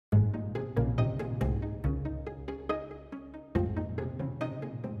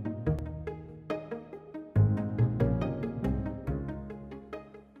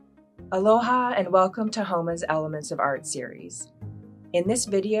Aloha and welcome to HoMA's Elements of Art series. In this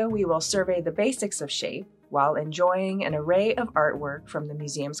video, we will survey the basics of shape while enjoying an array of artwork from the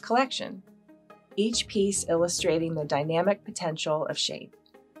museum's collection, each piece illustrating the dynamic potential of shape.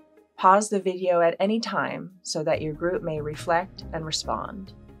 Pause the video at any time so that your group may reflect and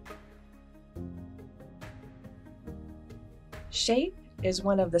respond. Shape is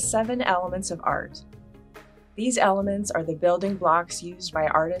one of the 7 elements of art. These elements are the building blocks used by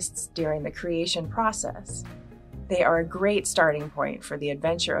artists during the creation process. They are a great starting point for the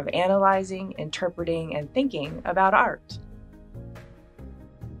adventure of analyzing, interpreting, and thinking about art.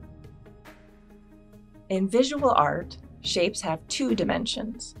 In visual art, shapes have 2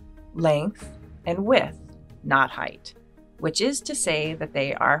 dimensions, length and width, not height, which is to say that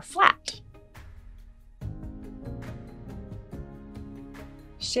they are flat.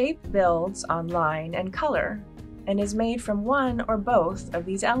 Shape builds on line and color and is made from one or both of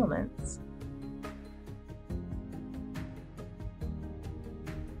these elements.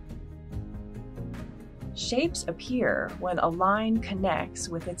 Shapes appear when a line connects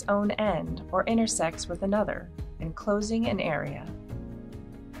with its own end or intersects with another, enclosing an area.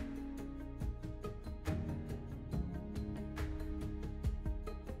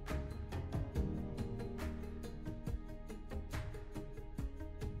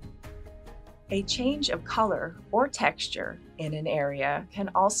 A change of color or texture in an area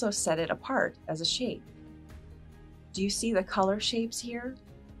can also set it apart as a shape. Do you see the color shapes here?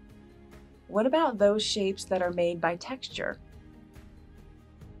 What about those shapes that are made by texture?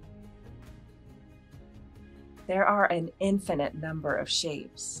 There are an infinite number of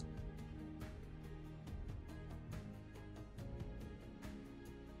shapes.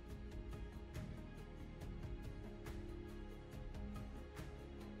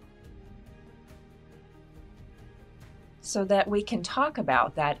 So that we can talk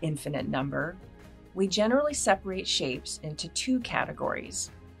about that infinite number, we generally separate shapes into 2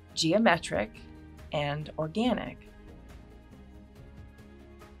 categories, geometric and organic.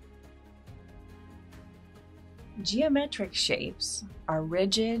 Geometric shapes are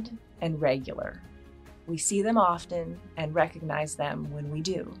rigid and regular. We see them often and recognize them when we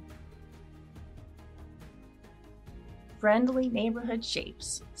do. Friendly neighborhood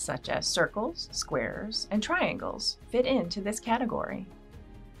shapes, such as circles, squares, and triangles, fit into this category.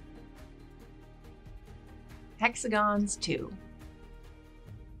 Hexagons, too.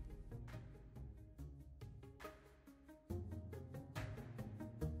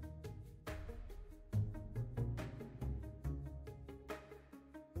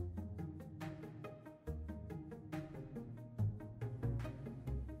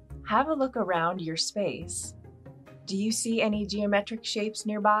 Have a look around your space. Do you see any geometric shapes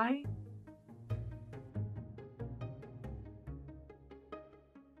nearby?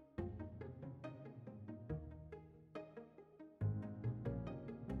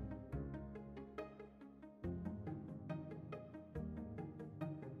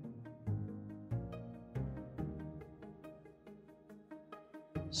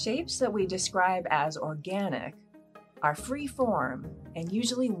 Shapes that we describe as organic are free form and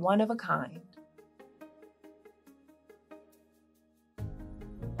usually one of a kind.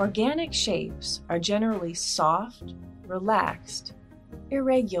 Organic shapes are generally soft, relaxed,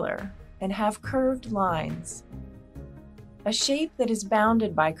 irregular, and have curved lines. A shape that is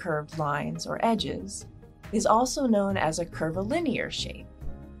bounded by curved lines or edges is also known as a curvilinear shape.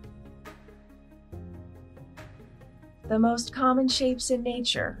 The most common shapes in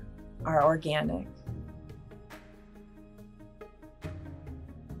nature are organic.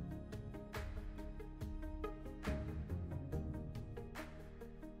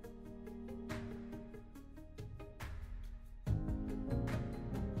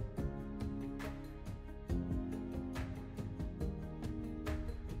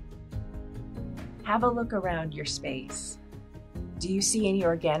 Have a look around your space. Do you see any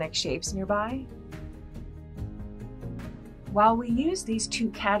organic shapes nearby? While we use these 2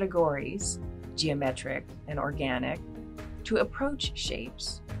 categories, geometric and organic, to approach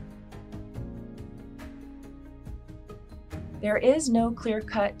shapes, there is no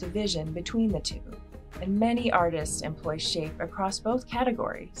clear-cut division between the 2, and many artists employ shape across both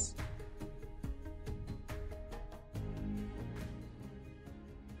categories.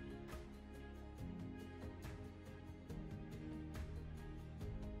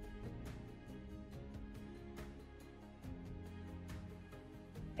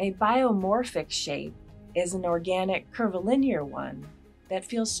 A biomorphic shape is an organic curvilinear one that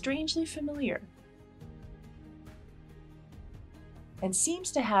feels strangely familiar and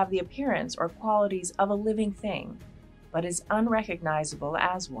seems to have the appearance or qualities of a living thing, but is unrecognizable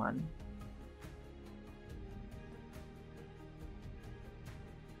as one.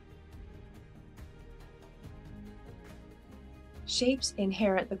 Shapes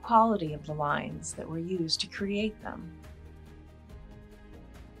inherit the quality of the lines that were used to create them.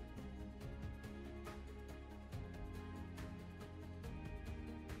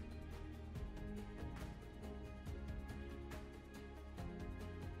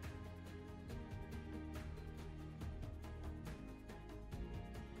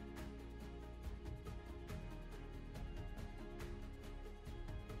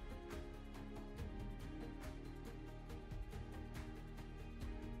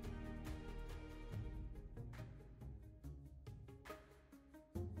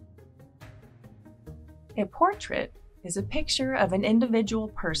 A portrait is a picture of an individual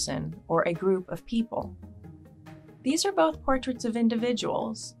person or a group of people. These are both portraits of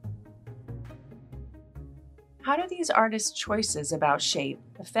individuals. How do these artists' choices about shape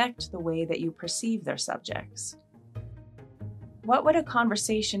affect the way that you perceive their subjects? What would a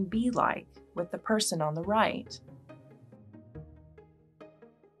conversation be like with the person on the right?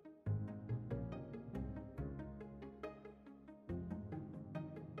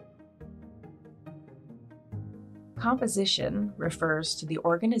 Composition refers to the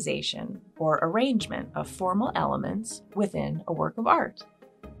organization or arrangement of formal elements within a work of art.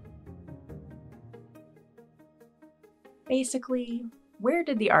 Basically, where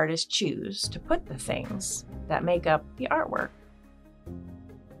did the artist choose to put the things that make up the artwork?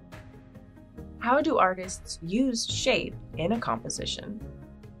 How do artists use shape in a composition?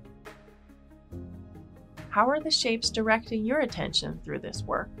 How are the shapes directing your attention through this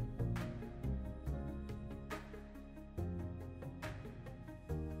work?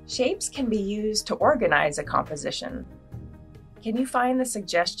 Shapes can be used to organize a composition. Can you find the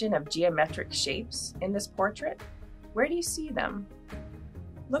suggestion of geometric shapes in this portrait? Where do you see them?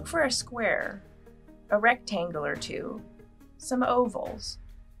 Look for a square, a rectangle or two, some ovals,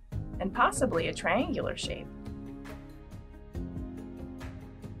 and possibly a triangular shape.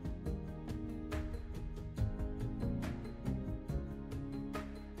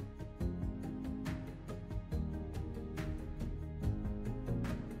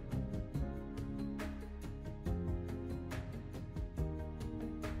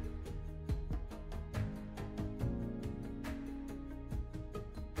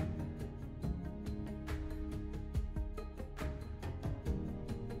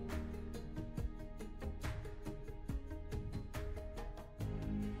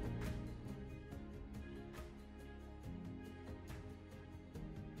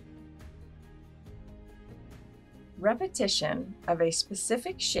 Repetition of a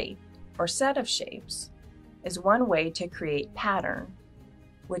specific shape or set of shapes is one way to create pattern,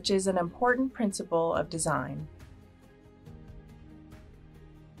 which is an important principle of design.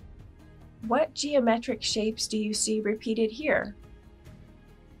 What geometric shapes do you see repeated here?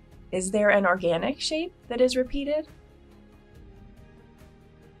 Is there an organic shape that is repeated?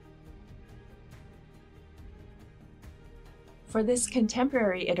 For this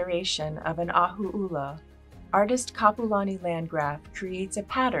contemporary iteration of an ahu'ula, artist Kapulani Landgraf creates a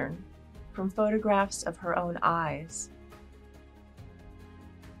pattern from photographs of her own eyes.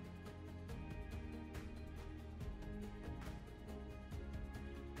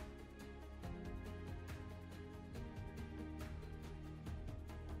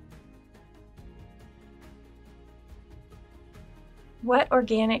 What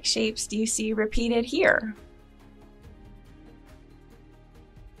organic shapes do you see repeated here?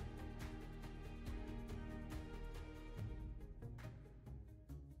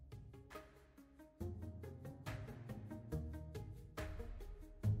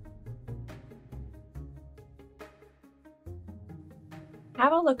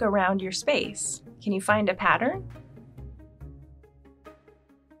 Have a look around your space. Can you find a pattern?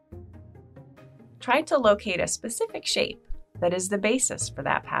 Try to locate a specific shape that is the basis for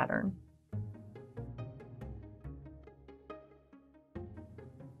that pattern.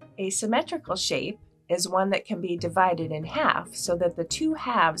 A symmetrical shape is one that can be divided in half so that the two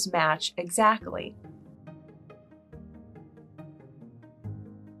halves match exactly.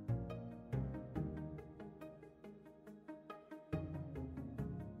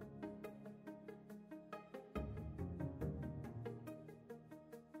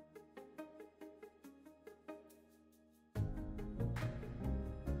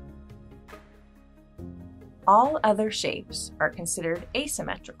 All other shapes are considered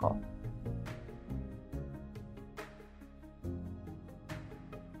asymmetrical.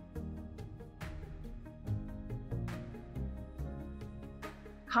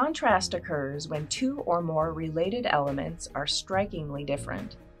 Contrast occurs when two or more related elements are strikingly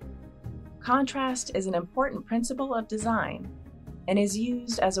different. Contrast is an important principle of design and is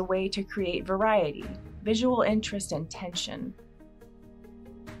used as a way to create variety, visual interest, and tension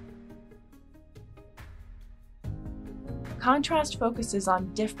Contrast focuses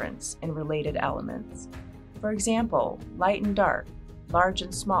on difference in related elements. For example, light and dark, large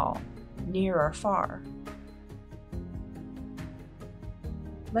and small, near or far.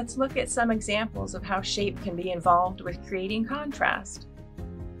 Let's look at some examples of how shape can be involved with creating contrast.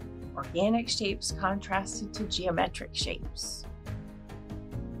 Organic shapes contrasted to geometric shapes.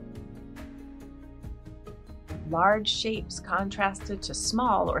 Large shapes contrasted to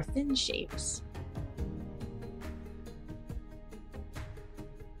small or thin shapes.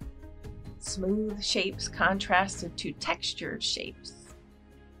 Smooth shapes contrasted to textured shapes.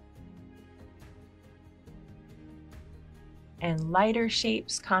 And lighter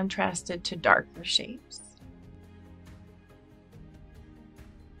shapes contrasted to darker shapes.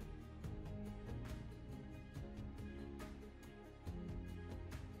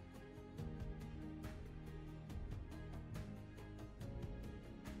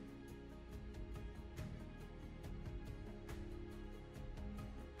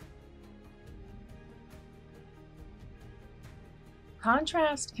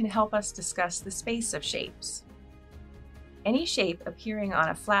 Contrast can help us discuss the space of shapes. Any shape appearing on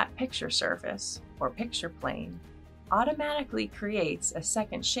a flat picture surface, or picture plane, automatically creates a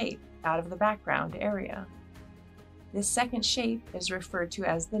second shape out of the background area. This second shape is referred to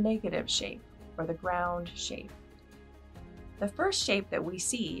as the negative shape, or the ground shape. The first shape that we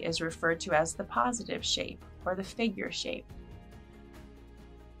see is referred to as the positive shape, or the figure shape.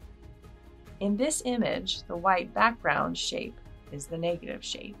 In this image, the white background shape is the negative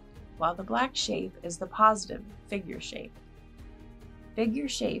shape, while the black shape is the positive figure shape. Figure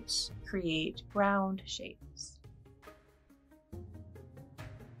shapes create ground shapes.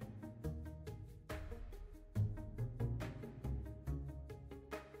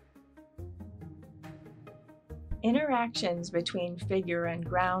 Interactions between figure and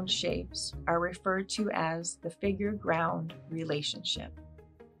ground shapes are referred to as the figure-ground relationship.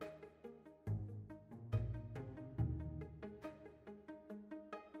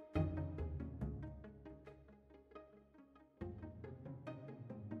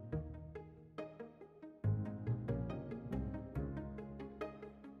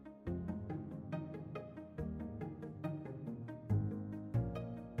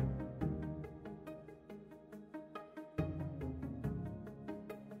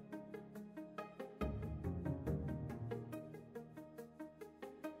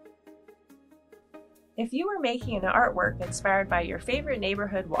 If you were making an artwork inspired by your favorite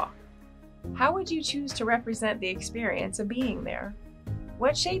neighborhood walk, how would you choose to represent the experience of being there?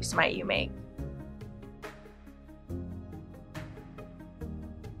 What shapes might you make?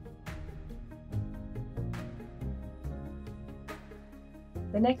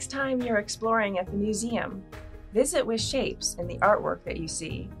 The next time you're exploring at the museum, visit with shapes in the artwork that you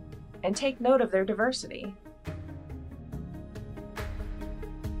see and take note of their diversity.